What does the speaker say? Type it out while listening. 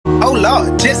thought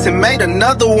just and made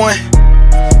another one.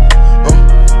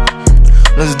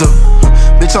 Let's do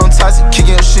bitch on toxic,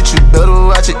 kicking your shit, you better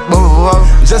watch it.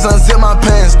 Just unzip my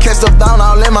pants, catch stuff down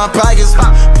all in my pockets.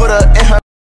 Put her in her.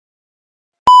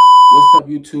 What's up,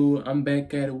 YouTube? I'm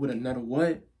back at it with another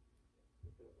what?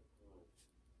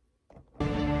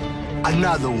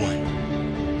 Another one.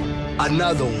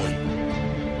 Another one.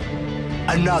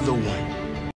 Another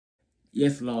one.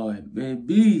 Yes, Lord,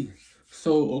 baby.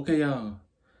 So, okay, y'all.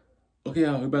 We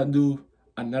about to do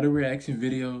another reaction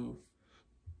video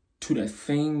to that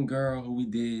same girl who we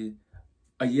did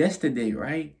yesterday,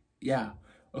 right? Yeah.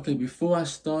 Okay, before I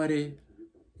started,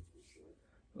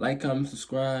 like, comment,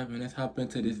 subscribe, and let's hop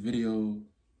into this video.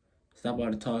 Stop all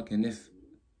the talking.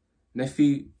 Let's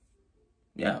see.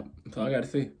 Yeah, that's all I gotta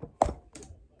say.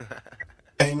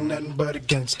 Ain't nothing but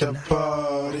against the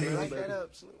party.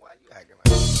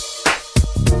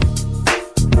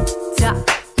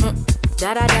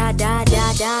 Da da da da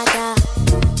da da da.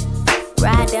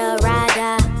 Rada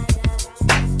rada.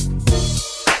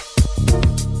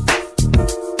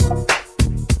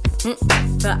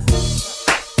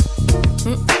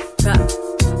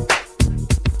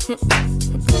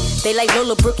 They like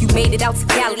Lola Brooke, you made it out to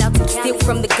Cali. Still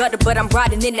from the gutter, but I'm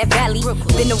riding in that valley.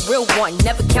 Been a real one,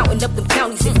 never counting up them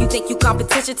counties. If you think you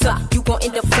competition tough, you gon'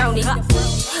 end up frowning.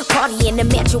 Party in the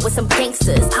mansion with some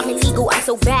gangsters. I'm illegal, I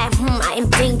so bad, I am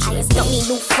dangerous. Don't need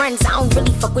new friends, I don't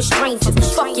really fuck with strangers.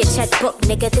 Fuck your checkbook,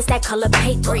 nigga, this that color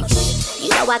paper. You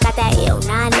know I got that ill,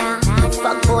 nah.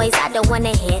 Fuck boys, I don't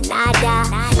wanna hear nada.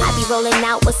 I be rolling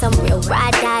out with some real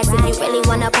ride guys. If you really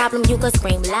want a problem, you can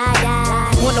scream lada.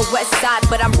 On the west side,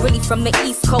 but I'm really from the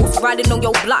east coast. Riding on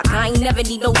your block, I ain't never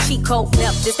need no cheat code.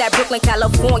 This that Brooklyn,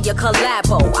 California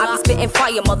collabo. I be spitting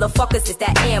fire, motherfuckers, it's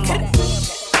that ammo.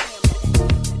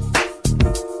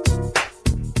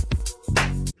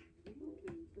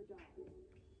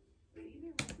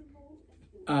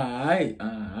 Alright,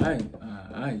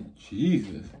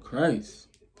 Jesus Christ.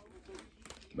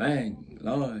 Man,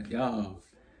 Lord, y'all.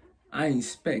 I ain't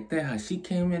expect that how she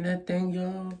came in that thing,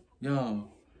 y'all. Y'all.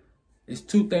 There's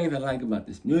two things I like about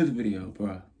this music video,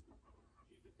 bro.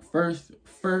 First,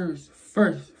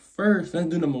 let's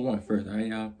do number one first, alright,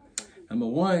 y'all? Number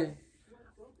one,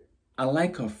 I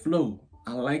like her flow.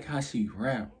 I like how she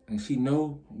rap, and she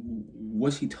know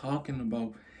what she talking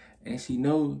about, and she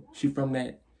know she from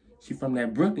that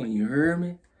Brooklyn. You heard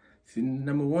me? See,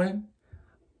 number one,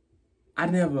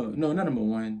 not number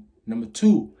one. Number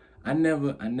two, I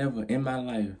never in my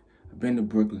life been to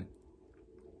Brooklyn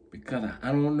because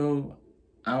I don't know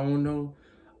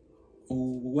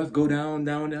what's go down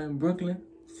there in Brooklyn.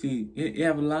 See, you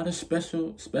have a lot of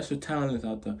special talents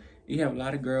out there. You have a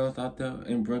lot of girls out there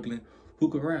in Brooklyn who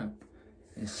can rap,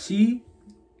 and she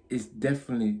is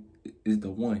definitely the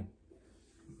one.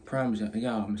 Promise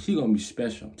y'all, she gonna be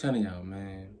special. I'm telling y'all,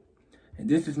 man. And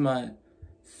this is my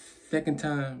second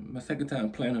time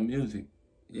playing her music.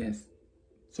 Yes.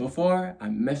 So far, I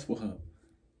messed with her.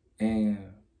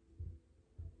 And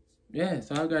yeah,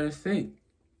 that's all I gotta say.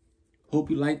 Hope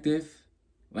you like this.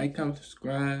 Like, comment,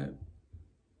 subscribe.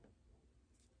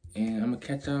 And I'm gonna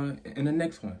catch y'all in the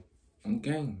next one. On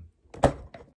game.